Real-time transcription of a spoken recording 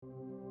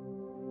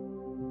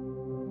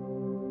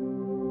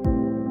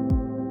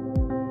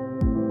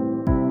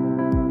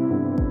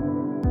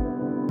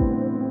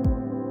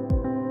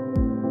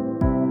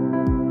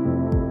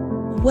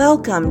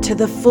Welcome to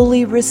the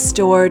Fully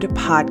Restored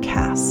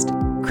podcast.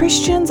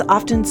 Christians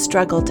often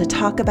struggle to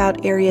talk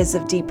about areas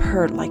of deep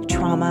hurt like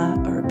trauma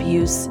or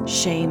abuse,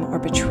 shame, or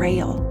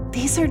betrayal.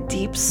 These are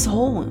deep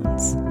soul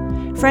wounds.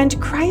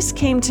 Friend, Christ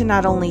came to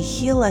not only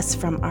heal us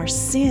from our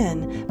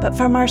sin, but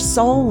from our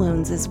soul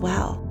wounds as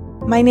well.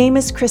 My name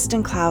is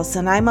Kristen Klaus,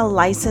 and I'm a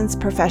licensed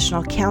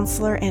professional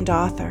counselor and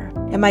author.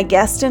 And my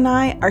guest and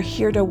I are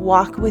here to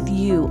walk with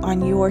you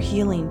on your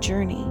healing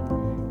journey.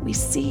 We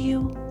see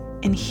you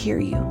and hear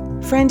you.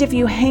 Friend, if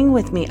you hang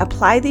with me,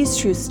 apply these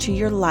truths to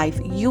your life,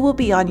 you will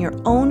be on your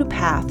own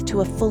path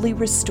to a fully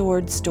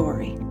restored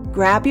story.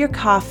 Grab your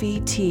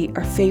coffee, tea,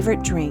 or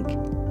favorite drink,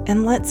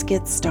 and let's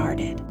get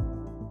started.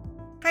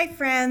 Hi,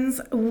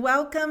 friends.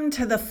 Welcome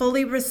to the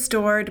Fully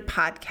Restored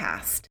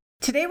podcast.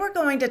 Today, we're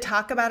going to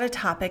talk about a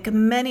topic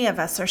many of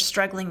us are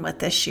struggling with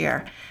this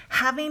year,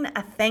 having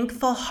a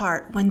thankful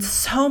heart when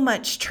so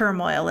much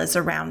turmoil is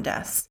around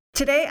us.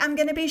 Today, I'm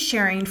going to be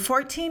sharing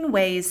 14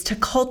 ways to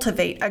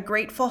cultivate a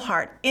grateful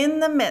heart in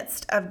the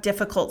midst of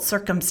difficult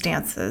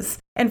circumstances.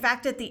 In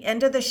fact, at the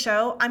end of the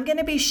show, I'm going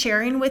to be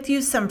sharing with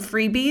you some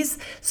freebies,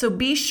 so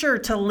be sure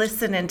to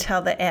listen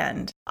until the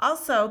end.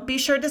 Also, be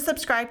sure to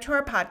subscribe to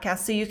our podcast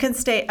so you can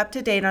stay up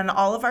to date on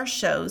all of our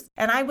shows.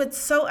 And I would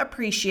so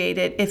appreciate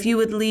it if you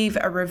would leave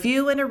a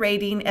review and a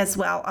rating as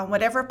well on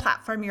whatever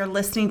platform you're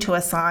listening to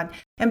us on.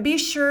 And be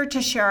sure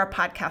to share our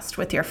podcast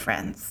with your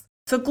friends.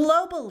 So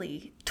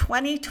globally,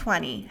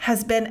 2020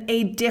 has been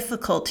a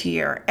difficult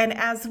year, and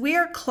as we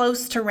are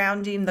close to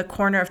rounding the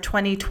corner of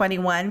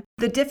 2021,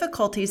 the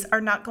difficulties are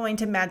not going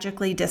to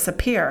magically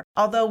disappear,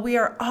 although we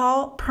are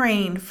all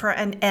praying for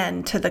an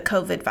end to the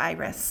COVID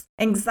virus.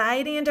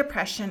 Anxiety and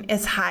depression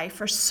is high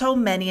for so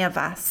many of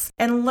us,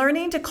 and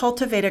learning to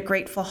cultivate a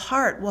grateful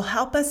heart will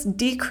help us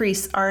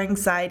decrease our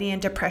anxiety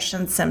and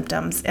depression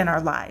symptoms in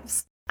our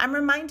lives. I'm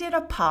reminded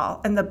of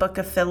Paul in the book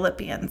of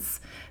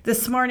Philippians.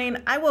 This morning,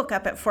 I woke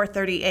up at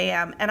 4:30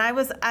 a.m. and I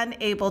was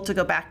unable to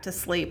go back to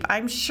sleep.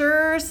 I'm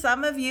sure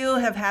some of you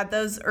have had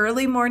those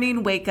early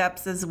morning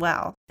wake-ups as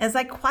well. As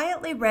I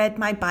quietly read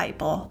my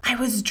Bible, I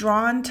was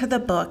drawn to the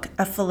book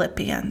of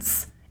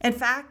Philippians. In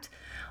fact,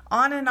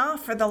 on and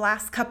off for the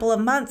last couple of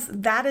months,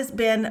 that has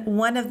been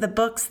one of the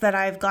books that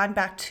I've gone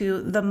back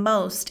to the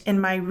most in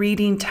my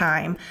reading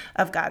time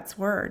of God's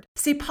Word.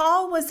 See,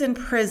 Paul was in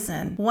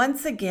prison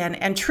once again,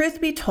 and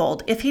truth be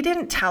told, if he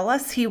didn't tell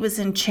us he was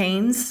in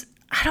chains,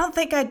 I don't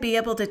think I'd be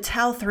able to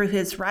tell through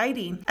his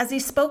writing as he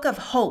spoke of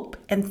hope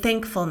and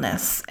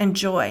thankfulness and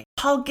joy.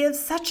 Paul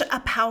gives such a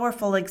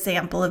powerful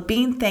example of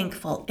being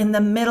thankful in the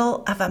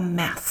middle of a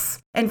mess.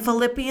 In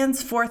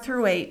Philippians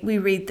 4-8, we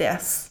read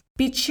this.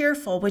 Be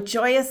cheerful with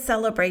joyous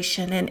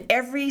celebration in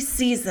every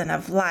season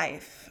of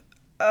life.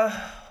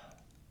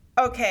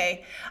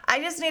 Okay, I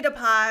just need to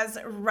pause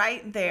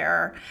right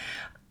there.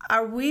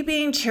 Are we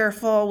being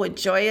cheerful with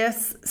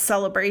joyous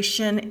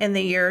celebration in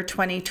the year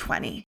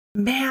 2020?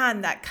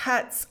 Man, that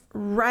cuts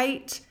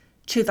right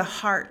to the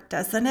heart,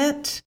 doesn't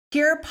it?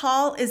 Here,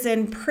 Paul is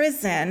in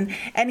prison,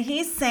 and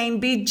he's saying,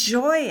 be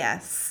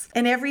joyous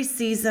in every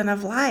season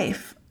of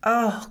life.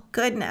 Oh,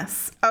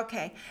 goodness.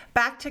 Okay,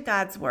 back to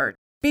God's Word.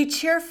 Be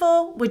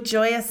cheerful with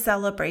joyous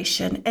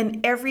celebration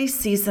in every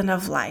season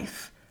of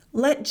life.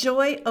 Let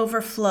joy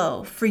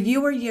overflow, for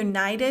you are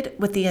united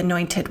with the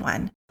Anointed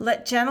One.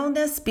 Let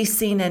gentleness be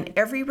seen in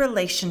every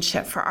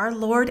relationship, for our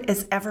Lord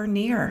is ever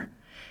near.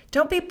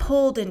 Don't be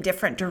pulled in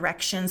different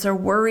directions or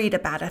worried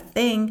about a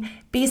thing.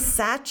 Be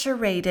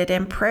saturated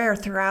in prayer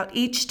throughout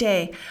each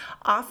day,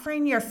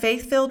 offering your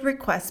faith-filled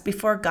requests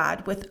before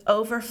God with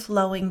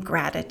overflowing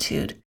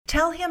gratitude.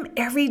 Tell him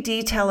every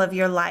detail of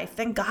your life,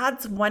 and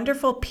God's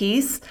wonderful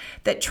peace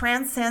that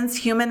transcends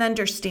human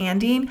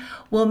understanding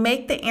will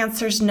make the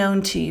answers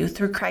known to you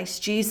through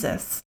Christ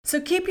Jesus. So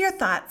keep your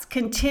thoughts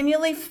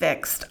continually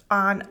fixed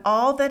on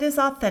all that is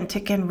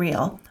authentic and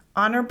real,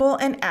 honorable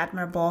and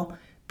admirable,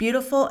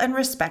 beautiful and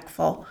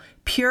respectful,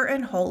 pure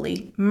and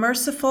holy,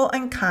 merciful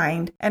and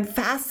kind, and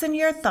fasten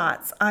your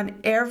thoughts on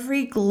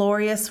every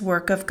glorious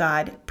work of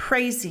God,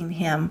 praising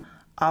him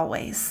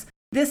always.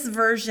 This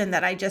version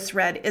that I just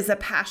read is a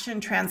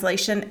Passion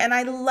Translation, and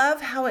I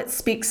love how it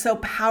speaks so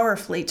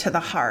powerfully to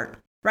the heart.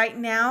 Right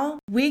now,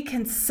 we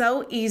can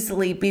so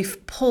easily be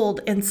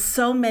pulled in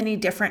so many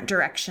different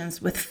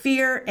directions with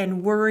fear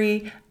and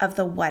worry of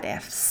the what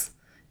ifs.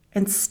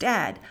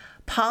 Instead,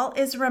 Paul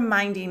is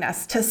reminding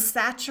us to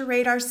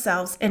saturate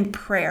ourselves in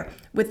prayer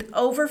with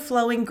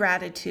overflowing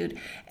gratitude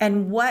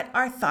and what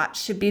our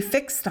thoughts should be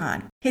fixed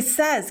on. He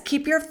says,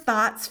 keep your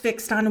thoughts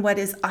fixed on what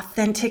is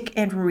authentic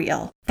and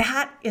real.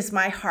 That is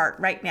my heart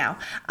right now.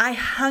 I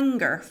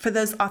hunger for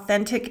those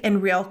authentic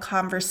and real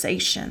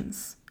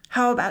conversations.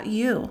 How about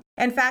you?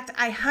 In fact,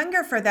 I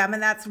hunger for them,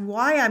 and that's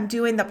why I'm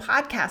doing the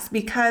podcast,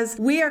 because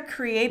we are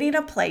creating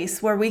a place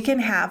where we can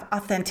have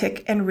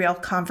authentic and real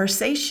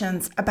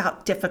conversations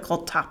about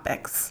difficult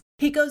topics.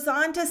 He goes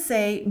on to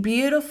say,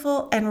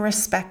 beautiful and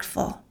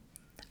respectful.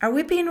 Are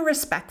we being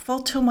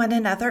respectful to one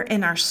another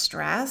in our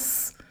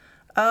stress?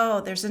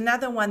 Oh, there's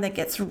another one that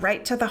gets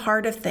right to the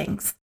heart of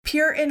things.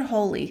 Pure and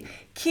holy,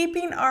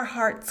 keeping our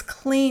hearts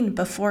clean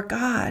before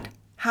God.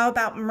 How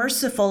about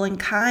merciful and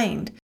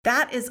kind?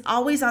 That is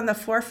always on the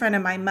forefront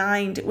of my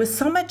mind with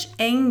so much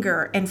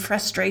anger and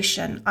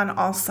frustration on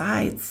all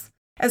sides.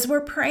 As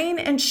we're praying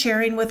and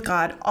sharing with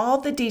God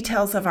all the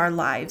details of our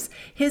lives,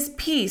 His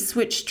peace,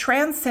 which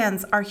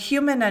transcends our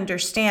human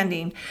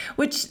understanding,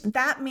 which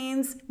that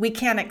means we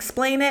can't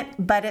explain it,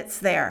 but it's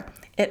there.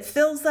 It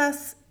fills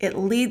us, it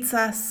leads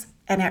us,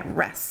 and it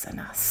rests in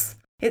us.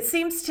 It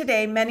seems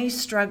today many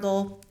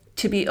struggle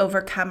to be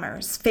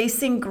overcomers,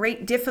 facing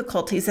great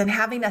difficulties and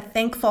having a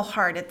thankful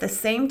heart at the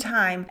same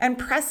time and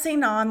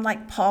pressing on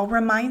like Paul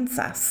reminds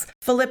us.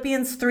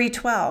 Philippians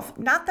 3:12,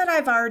 not that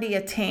I've already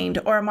attained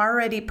or am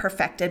already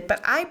perfected,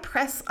 but I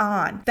press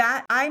on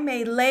that I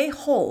may lay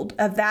hold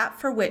of that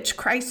for which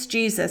Christ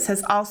Jesus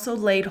has also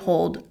laid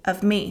hold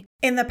of me.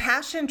 In the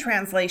Passion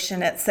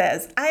Translation, it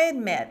says, I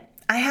admit,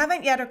 I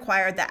haven't yet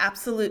acquired the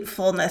absolute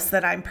fullness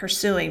that I'm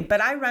pursuing, but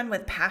I run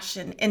with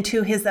passion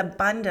into His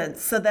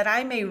abundance so that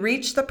I may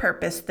reach the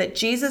purpose that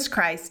Jesus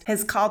Christ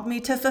has called me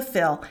to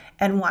fulfill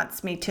and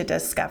wants me to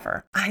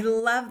discover. I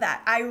love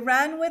that. I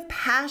run with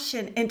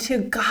passion into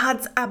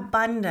God's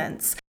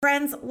abundance.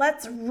 Friends,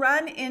 let's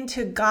run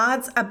into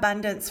God's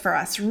abundance for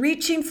us,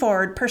 reaching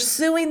forward,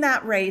 pursuing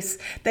that race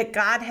that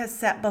God has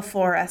set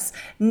before us,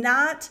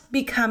 not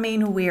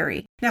becoming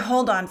weary. Now,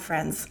 hold on,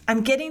 friends.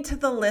 I'm getting to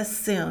the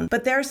list soon,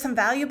 but there are some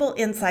valuable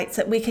insights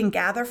that we can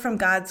gather from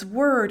God's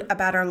Word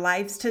about our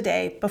lives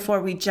today before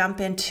we jump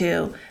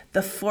into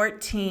the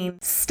 14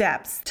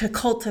 steps to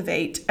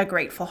cultivate a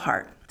grateful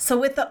heart. So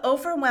with the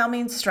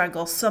overwhelming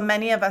struggle so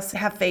many of us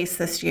have faced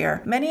this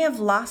year, many have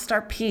lost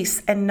our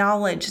peace and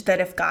knowledge that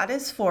if God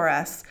is for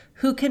us,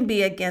 who can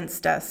be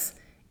against us?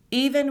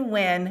 Even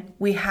when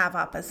we have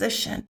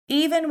opposition,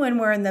 even when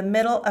we're in the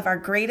middle of our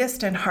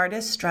greatest and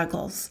hardest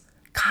struggles,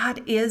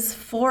 God is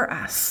for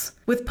us.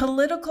 With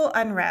political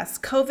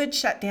unrest, COVID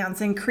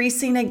shutdowns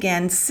increasing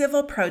again,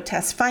 civil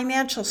protests,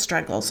 financial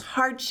struggles,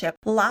 hardship,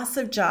 loss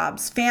of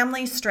jobs,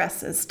 family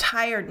stresses,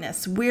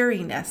 tiredness,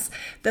 weariness,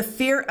 the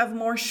fear of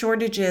more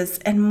shortages,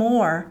 and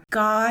more,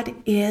 God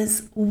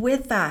is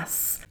with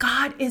us.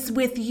 God is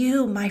with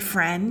you, my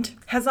friend.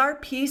 Has our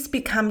peace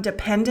become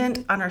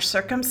dependent on our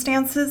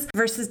circumstances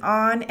versus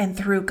on and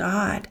through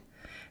God?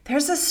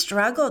 There's a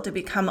struggle to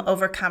become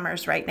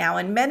overcomers right now,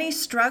 and many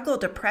struggle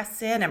to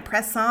press in and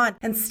press on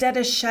instead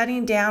of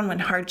shutting down when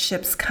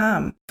hardships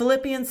come.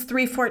 Philippians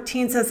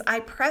 3:14 says, I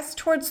press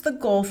towards the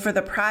goal for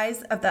the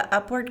prize of the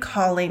upward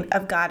calling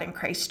of God in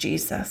Christ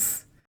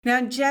Jesus. Now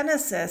in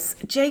Genesis,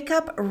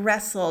 Jacob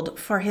wrestled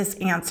for his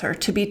answer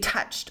to be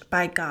touched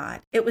by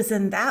God. It was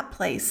in that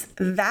place,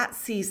 that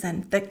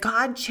season, that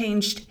God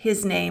changed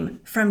his name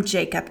from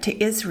Jacob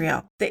to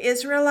Israel. The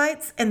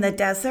Israelites in the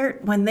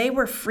desert, when they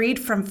were freed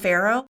from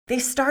Pharaoh, they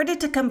started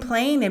to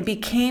complain and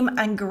became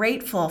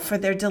ungrateful for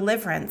their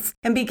deliverance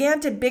and began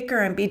to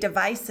bicker and be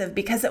divisive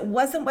because it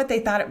wasn't what they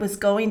thought it was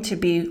going to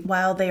be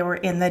while they were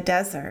in the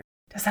desert.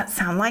 Does that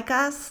sound like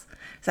us?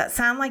 Does that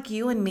sound like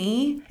you and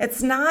me?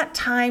 It's not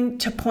time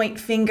to point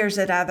fingers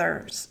at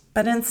others,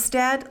 but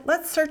instead,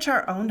 let's search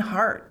our own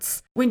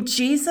hearts. When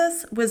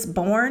Jesus was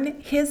born,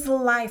 his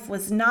life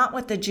was not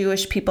what the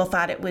Jewish people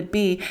thought it would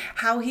be.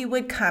 How he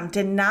would come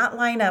did not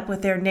line up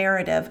with their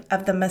narrative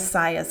of the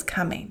Messiah's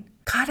coming.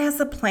 God has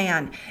a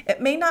plan.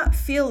 It may not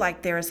feel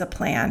like there is a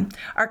plan.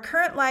 Our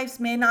current lives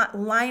may not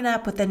line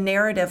up with the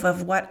narrative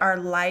of what our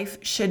life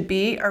should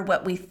be or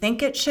what we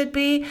think it should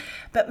be,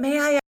 but may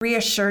I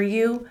reassure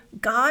you,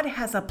 God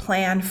has a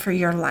plan for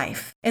your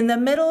life. In the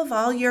middle of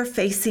all you're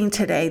facing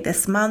today,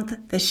 this month,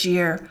 this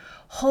year,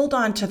 hold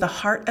on to the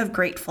heart of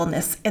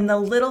gratefulness in the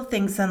little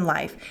things in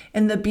life,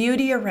 in the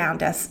beauty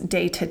around us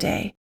day to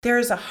day. There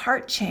is a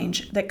heart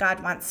change that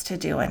God wants to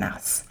do in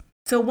us.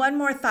 So one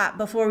more thought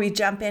before we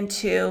jump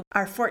into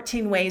our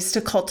 14 ways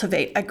to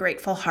cultivate a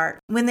grateful heart.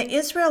 When the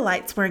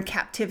Israelites were in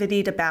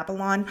captivity to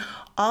Babylon,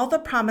 all the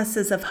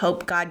promises of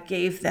hope God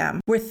gave them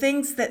were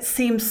things that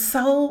seemed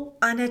so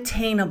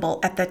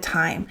unattainable at the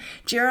time.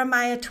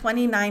 Jeremiah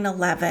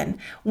 29:11,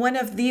 one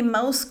of the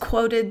most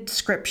quoted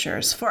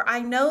scriptures, "For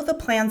I know the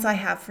plans I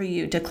have for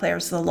you,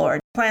 declares the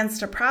Lord. Plans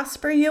to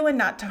prosper you and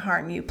not to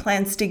harm you,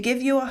 plans to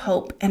give you a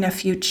hope and a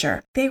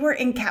future." They were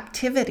in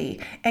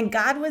captivity, and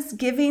God was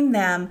giving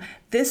them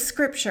this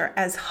scripture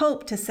as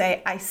hope to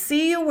say, I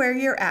see you where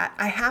you're at.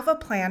 I have a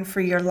plan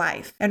for your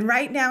life. And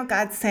right now,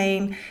 God's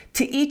saying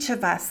to each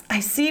of us,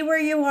 I see where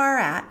you are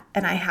at,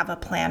 and I have a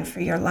plan for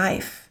your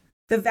life.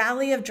 The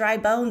Valley of Dry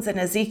Bones in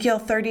Ezekiel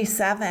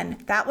 37,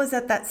 that was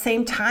at that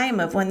same time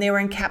of when they were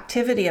in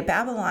captivity of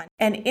Babylon.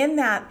 And in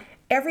that,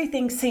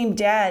 everything seemed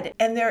dead,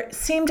 and there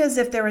seemed as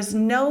if there was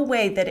no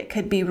way that it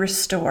could be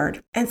restored.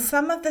 And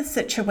some of the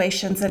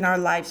situations in our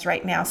lives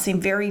right now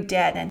seem very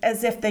dead and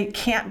as if they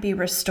can't be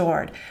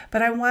restored.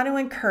 But I want to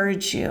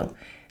encourage you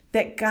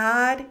that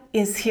God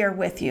is here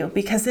with you,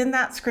 because in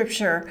that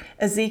scripture,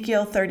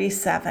 Ezekiel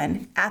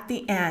 37, at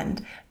the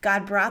end,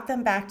 God brought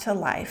them back to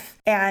life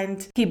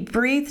and he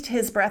breathed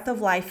his breath of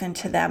life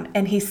into them.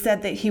 And he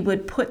said that he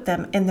would put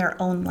them in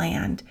their own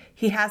land.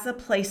 He has a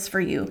place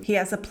for you. He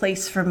has a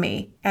place for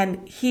me,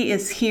 and he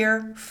is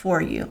here for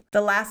you.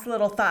 The last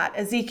little thought,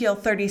 Ezekiel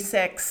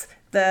 36,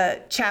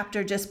 the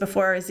chapter just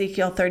before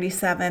Ezekiel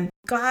 37,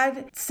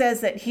 God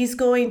says that he's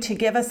going to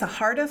give us a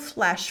heart of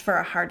flesh for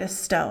a heart of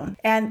stone.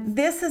 And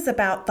this is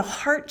about the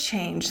heart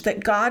change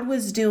that God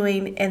was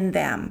doing in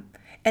them.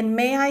 And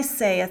may I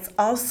say, it's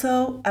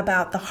also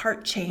about the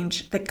heart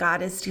change that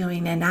God is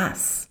doing in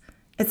us.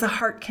 It's a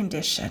heart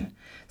condition.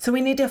 So we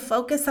need to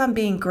focus on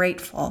being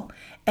grateful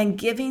and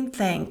giving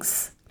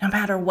thanks no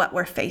matter what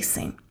we're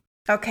facing.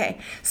 Okay,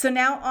 so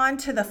now on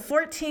to the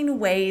 14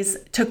 ways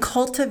to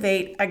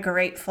cultivate a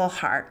grateful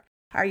heart.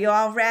 Are you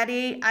all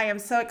ready? I am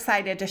so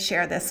excited to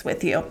share this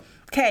with you.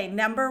 Okay,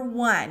 number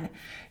 1,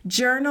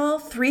 journal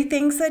 3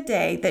 things a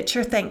day that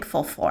you're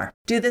thankful for.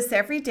 Do this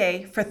every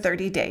day for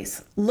 30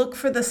 days. Look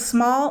for the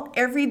small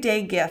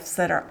everyday gifts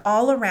that are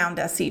all around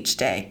us each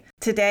day.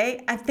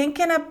 Today, I'm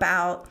thinking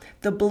about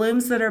the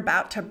blooms that are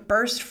about to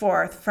burst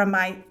forth from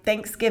my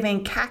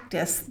Thanksgiving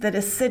cactus that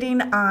is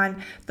sitting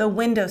on the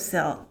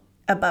windowsill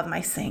above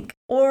my sink,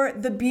 or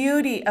the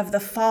beauty of the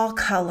fall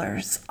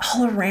colors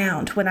all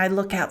around when I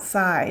look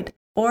outside,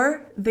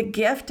 or the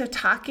gift of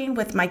talking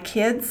with my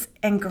kids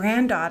and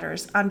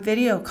granddaughters on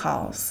video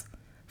calls.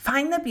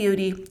 Find the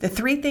beauty, the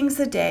 3 things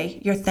a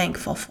day you're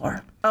thankful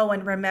for. Oh,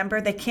 and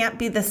remember, they can't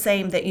be the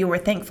same that you were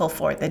thankful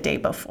for the day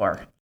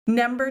before.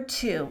 Number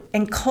 2,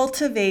 in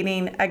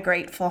cultivating a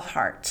grateful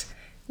heart,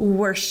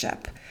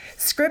 worship.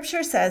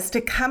 Scripture says to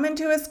come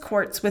into his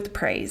courts with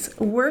praise.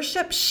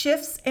 Worship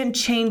shifts and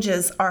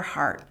changes our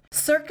heart.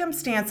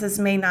 Circumstances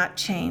may not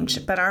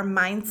change, but our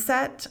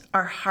mindset,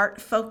 our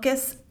heart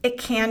focus, it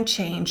can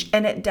change,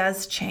 and it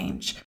does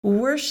change.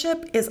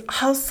 Worship is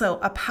also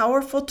a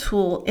powerful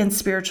tool in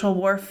spiritual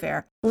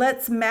warfare.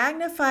 Let's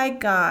magnify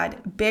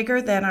God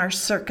bigger than our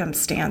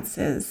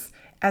circumstances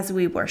as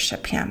we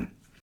worship him.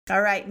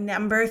 All right,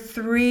 number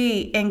 3,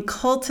 in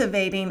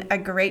cultivating a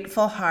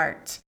grateful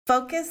heart.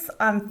 Focus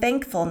on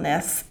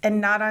thankfulness and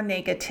not on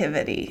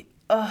negativity.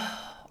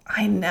 Oh,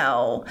 I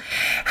know.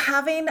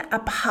 Having a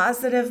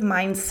positive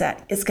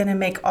mindset is going to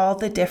make all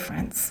the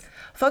difference.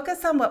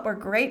 Focus on what we're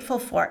grateful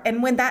for.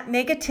 And when that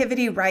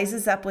negativity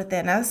rises up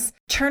within us,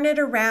 turn it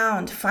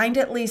around. Find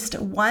at least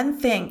one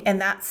thing in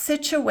that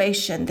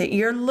situation that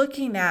you're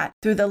looking at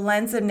through the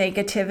lens of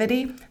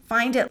negativity.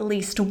 Find at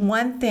least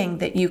one thing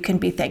that you can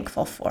be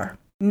thankful for.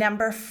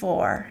 Number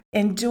 4,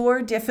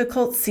 endure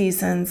difficult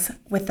seasons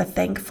with a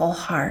thankful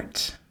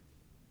heart.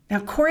 Now,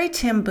 Corrie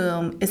ten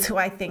Boom is who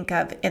I think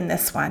of in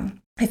this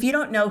one. If you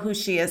don't know who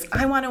she is,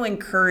 I want to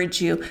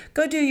encourage you,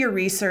 go do your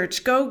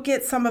research, go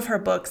get some of her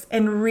books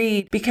and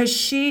read, because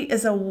she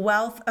is a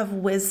wealth of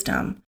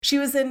wisdom. She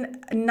was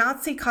in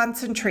Nazi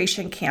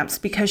concentration camps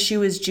because she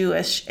was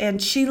Jewish, and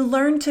she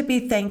learned to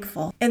be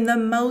thankful in the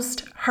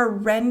most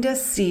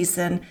horrendous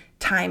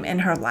time in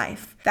her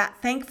life. That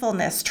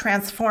thankfulness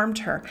transformed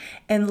her,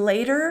 and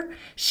later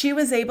she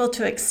was able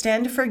to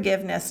extend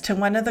forgiveness to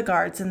one of the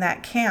guards in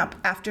that camp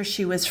after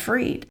she was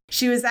freed.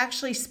 She was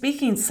actually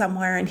speaking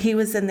somewhere and he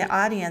was in the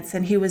audience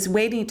and he was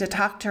waiting to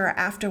talk to her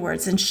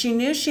afterwards, and she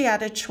knew she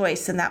had a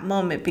choice in that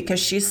moment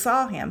because she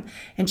saw him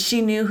and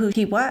she knew who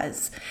he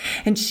was,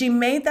 and she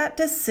made that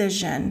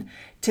decision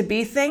to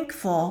be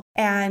thankful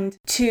and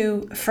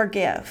to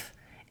forgive.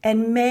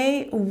 And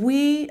may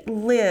we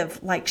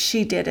live like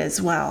she did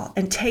as well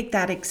and take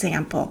that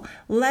example.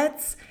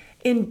 Let's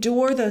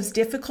endure those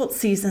difficult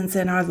seasons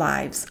in our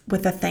lives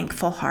with a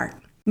thankful heart.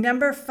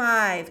 Number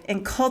 5,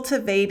 in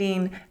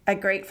cultivating a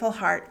grateful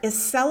heart, is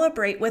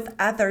celebrate with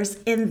others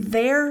in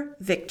their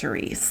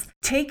victories.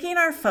 Taking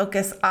our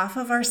focus off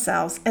of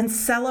ourselves and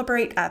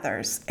celebrate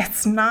others.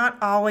 It's not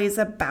always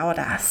about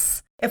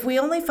us. If we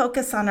only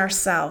focus on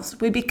ourselves,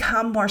 we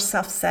become more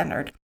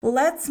self-centered.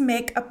 Let's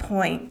make a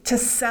point to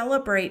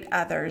celebrate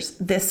others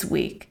this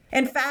week.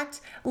 In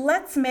fact,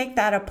 let's make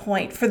that a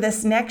point for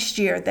this next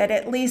year that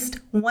at least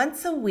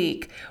once a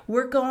week,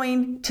 we're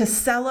going to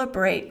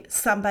celebrate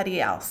somebody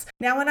else.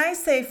 Now, when I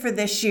say for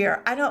this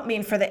year, I don't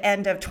mean for the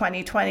end of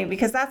 2020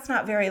 because that's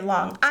not very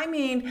long. I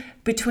mean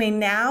between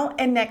now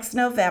and next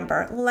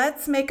November,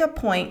 let's make a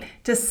point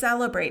to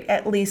celebrate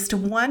at least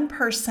one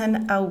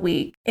person a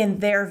week in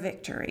their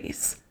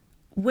victories.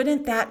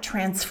 Wouldn't that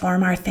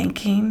transform our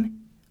thinking?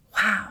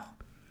 Wow.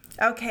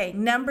 Okay,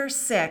 number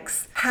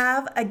 6,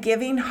 have a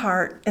giving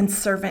heart and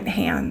servant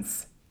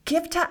hands.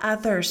 Give to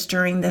others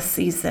during this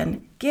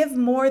season. Give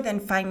more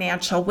than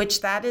financial, which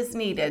that is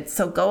needed.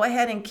 So go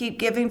ahead and keep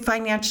giving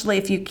financially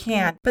if you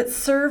can, but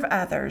serve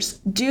others,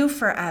 do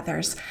for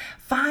others.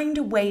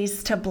 Find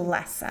ways to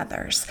bless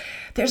others.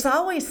 There's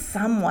always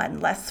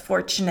someone less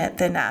fortunate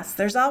than us.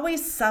 There's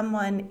always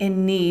someone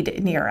in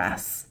need near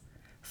us.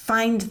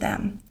 Find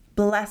them,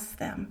 bless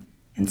them,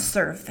 and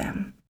serve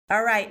them.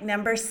 All right,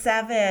 number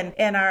 7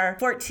 in our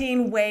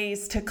 14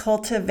 ways to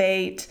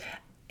cultivate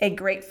a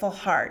grateful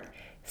heart.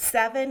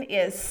 7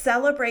 is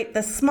celebrate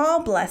the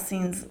small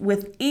blessings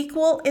with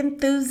equal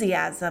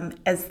enthusiasm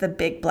as the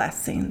big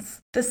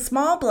blessings. The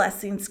small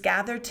blessings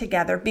gathered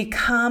together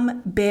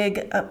become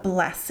big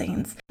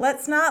blessings.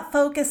 Let's not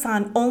focus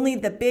on only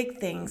the big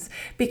things,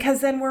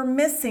 because then we're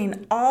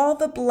missing all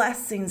the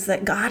blessings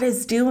that God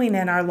is doing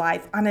in our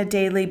life on a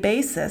daily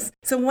basis.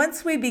 So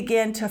once we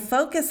begin to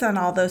focus on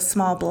all those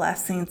small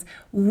blessings,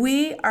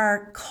 we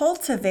are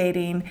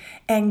cultivating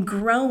and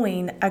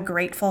growing a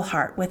grateful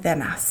heart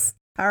within us.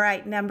 All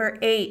right, number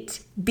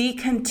 8, be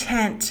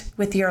content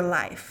with your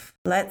life.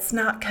 Let's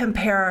not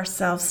compare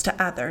ourselves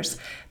to others,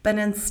 but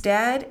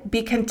instead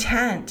be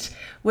content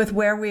with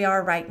where we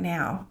are right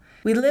now.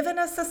 We live in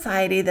a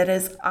society that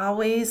is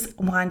always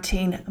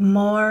wanting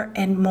more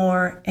and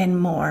more and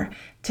more.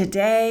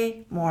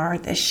 Today, more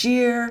this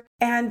year.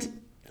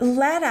 And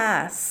let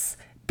us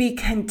be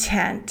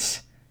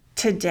content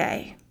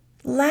today.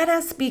 Let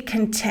us be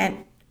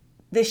content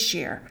this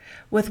year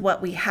with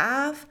what we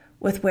have,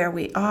 with where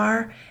we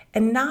are,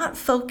 and not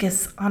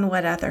focus on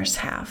what others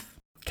have.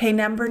 Okay,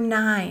 number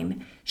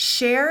 9,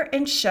 share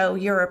and show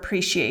your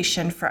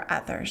appreciation for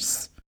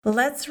others.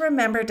 Let's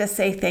remember to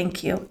say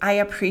thank you. I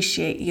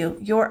appreciate you.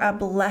 You're a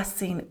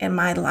blessing in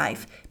my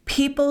life.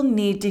 People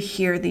need to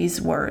hear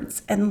these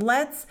words, and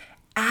let's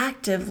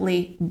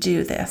actively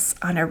do this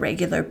on a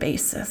regular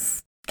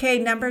basis. Okay,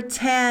 number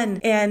 10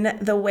 in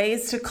the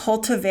ways to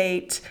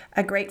cultivate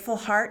a grateful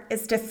heart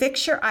is to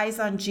fix your eyes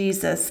on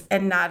Jesus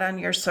and not on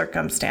your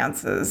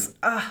circumstances.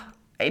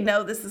 I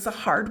know this is a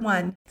hard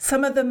one.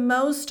 Some of the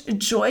most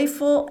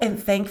joyful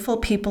and thankful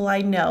people I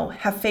know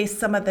have faced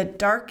some of the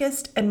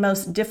darkest and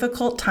most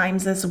difficult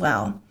times as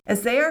well.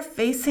 As they are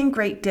facing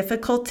great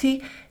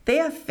difficulty, they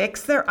have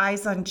fixed their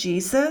eyes on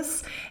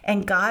Jesus,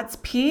 and God's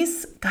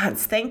peace,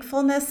 God's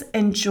thankfulness,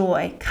 and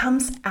joy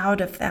comes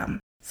out of them.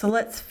 So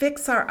let's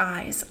fix our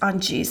eyes on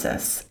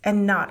Jesus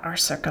and not our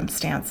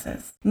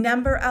circumstances.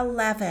 Number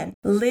 11,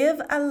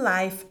 live a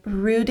life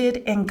rooted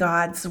in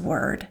God's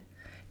word.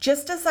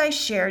 Just as I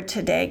shared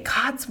today,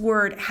 God's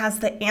word has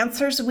the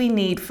answers we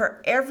need for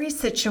every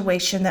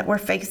situation that we're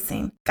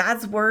facing.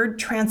 God's word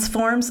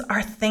transforms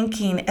our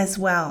thinking as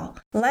well.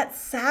 Let's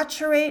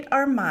saturate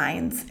our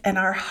minds and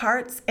our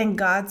hearts in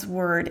God's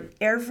word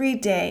every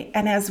day.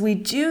 And as we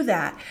do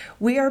that,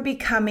 we are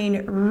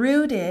becoming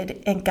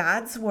rooted in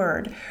God's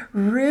word,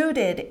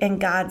 rooted in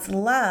God's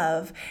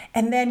love,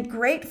 and then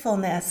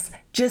gratefulness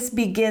just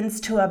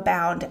begins to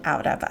abound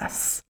out of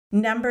us.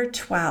 Number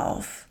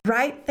 12,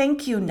 write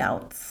thank you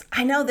notes.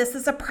 I know this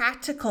is a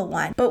practical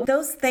one, but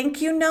those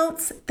thank you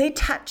notes, they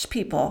touch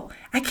people.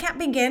 I can't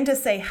begin to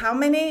say how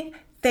many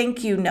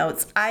thank you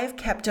notes I've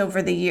kept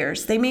over the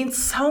years. They mean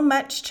so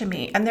much to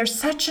me, and they're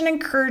such an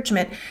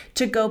encouragement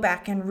to go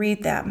back and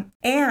read them.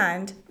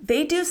 And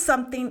they do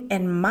something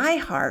in my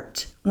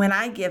heart when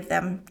I give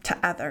them to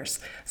others.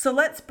 So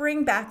let's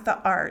bring back the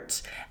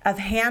art of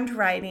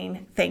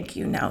handwriting thank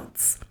you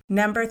notes.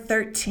 Number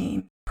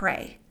 13,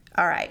 pray.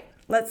 All right.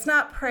 Let's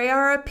not pray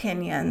our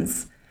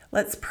opinions.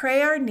 Let's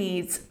pray our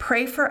needs,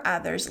 pray for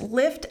others,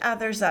 lift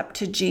others up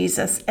to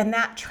Jesus, and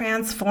that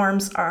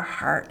transforms our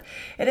heart.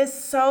 It is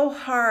so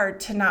hard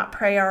to not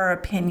pray our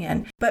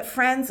opinion. But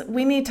friends,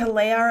 we need to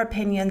lay our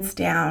opinions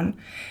down,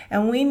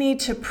 and we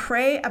need to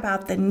pray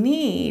about the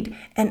need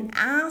and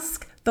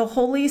ask the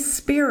Holy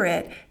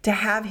Spirit to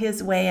have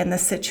his way in the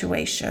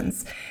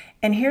situations.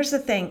 And here's the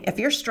thing, if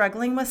you're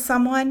struggling with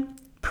someone,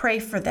 pray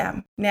for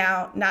them.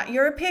 Now, not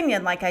your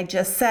opinion, like I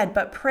just said,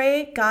 but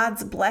pray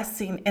God's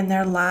blessing in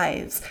their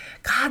lives.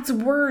 God's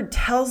word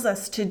tells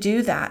us to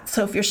do that.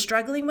 So if you're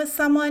struggling with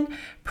someone,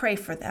 pray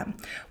for them.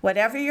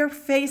 Whatever you're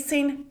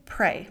facing,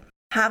 pray.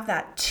 Have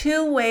that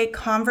two-way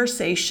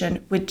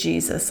conversation with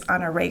Jesus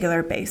on a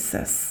regular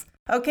basis.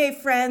 Okay,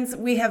 friends,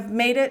 we have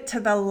made it to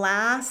the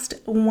last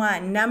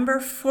one, number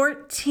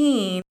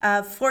 14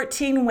 of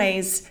 14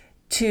 ways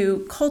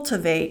to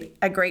cultivate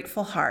a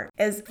grateful heart.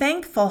 As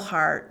thankful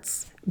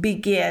hearts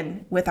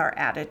begin with our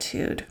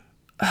attitude.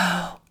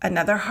 Oh,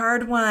 another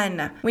hard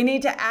one. We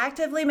need to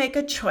actively make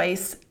a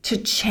choice to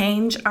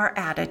change our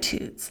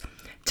attitudes,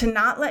 to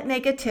not let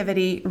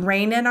negativity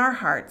reign in our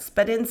hearts,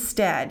 but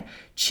instead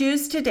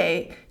choose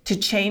today to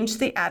change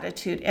the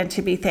attitude and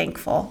to be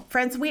thankful.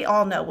 Friends, we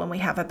all know when we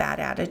have a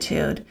bad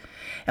attitude,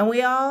 and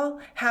we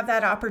all have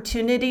that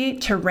opportunity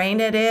to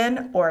rein it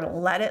in or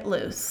let it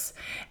loose.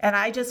 And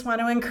I just want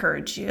to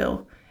encourage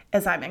you,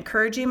 as I'm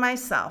encouraging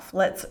myself,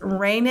 let's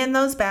rein in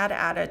those bad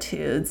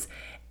attitudes.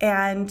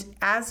 And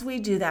as we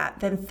do that,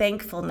 then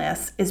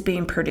thankfulness is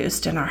being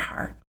produced in our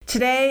heart.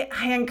 Today,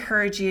 I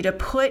encourage you to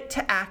put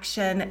to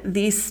action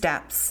these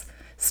steps.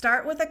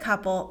 Start with a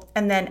couple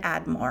and then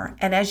add more.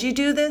 And as you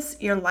do this,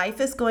 your life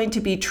is going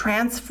to be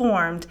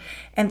transformed,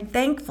 and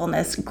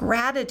thankfulness,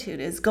 gratitude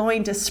is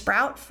going to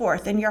sprout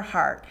forth in your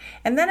heart.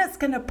 And then it's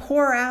going to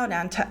pour out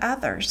onto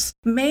others.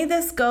 May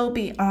this go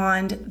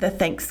beyond the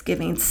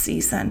Thanksgiving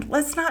season.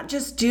 Let's not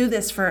just do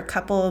this for a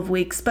couple of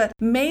weeks, but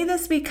may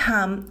this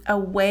become a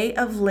way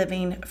of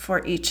living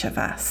for each of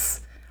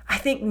us. I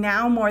think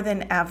now more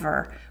than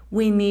ever,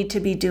 we need to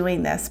be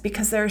doing this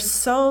because there's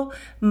so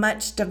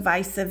much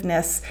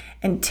divisiveness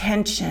and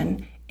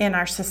tension in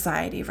our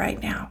society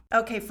right now.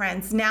 Okay,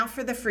 friends, now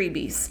for the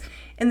freebies.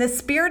 In the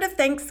spirit of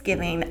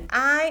Thanksgiving,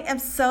 I am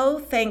so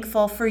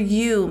thankful for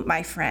you,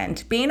 my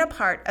friend, being a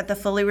part of the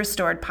Fully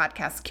Restored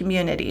podcast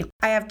community.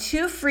 I have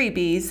 2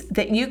 freebies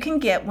that you can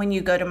get when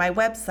you go to my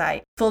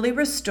website,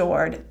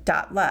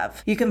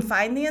 fullyrestored.love. You can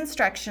find the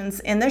instructions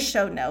in the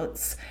show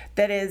notes.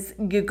 That is,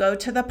 you go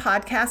to the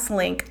podcast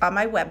link on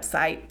my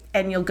website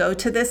and you'll go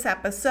to this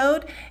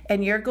episode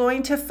and you're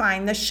going to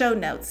find the show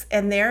notes.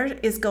 And there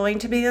is going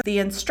to be the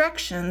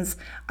instructions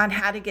on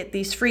how to get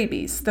these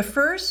freebies. The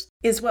first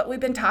is what we've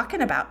been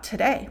talking about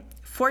today.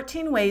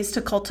 14 ways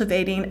to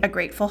cultivating a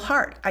grateful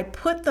heart. I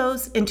put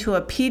those into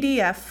a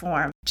PDF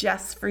form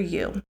just for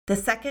you. The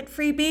second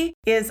freebie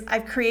is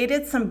I've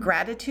created some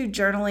gratitude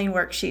journaling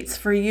worksheets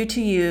for you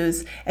to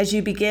use as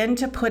you begin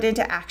to put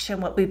into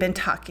action what we've been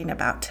talking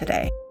about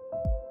today.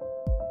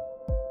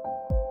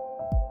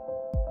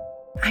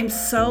 I'm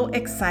so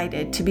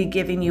excited to be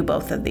giving you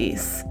both of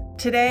these.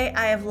 Today,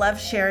 I have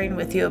loved sharing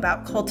with you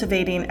about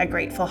cultivating a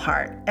grateful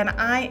heart, and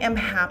I am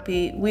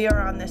happy we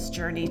are on this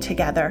journey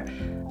together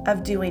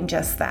of doing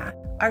just that.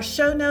 Our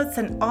show notes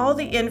and all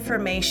the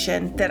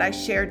information that I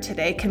shared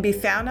today can be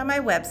found on my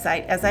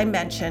website, as I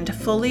mentioned,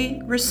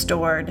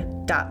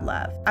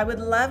 fullyrestored.love. I would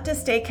love to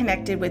stay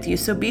connected with you,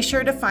 so be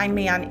sure to find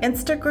me on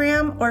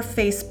Instagram or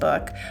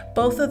Facebook.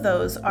 Both of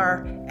those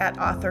are at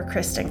author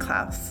Kristen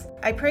Klaus.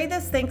 I pray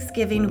this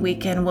Thanksgiving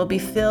weekend will be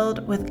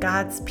filled with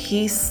God's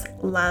peace,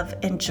 love,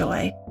 and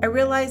joy. I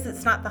realize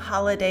it's not the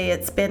holiday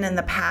it's been in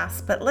the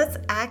past, but let's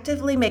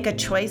actively make a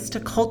choice to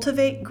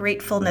cultivate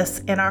gratefulness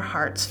in our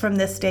hearts from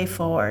this day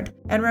forward.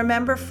 And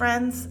remember,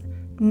 friends,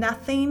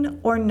 nothing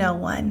or no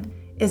one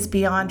is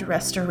beyond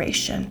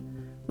restoration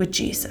with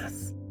Jesus.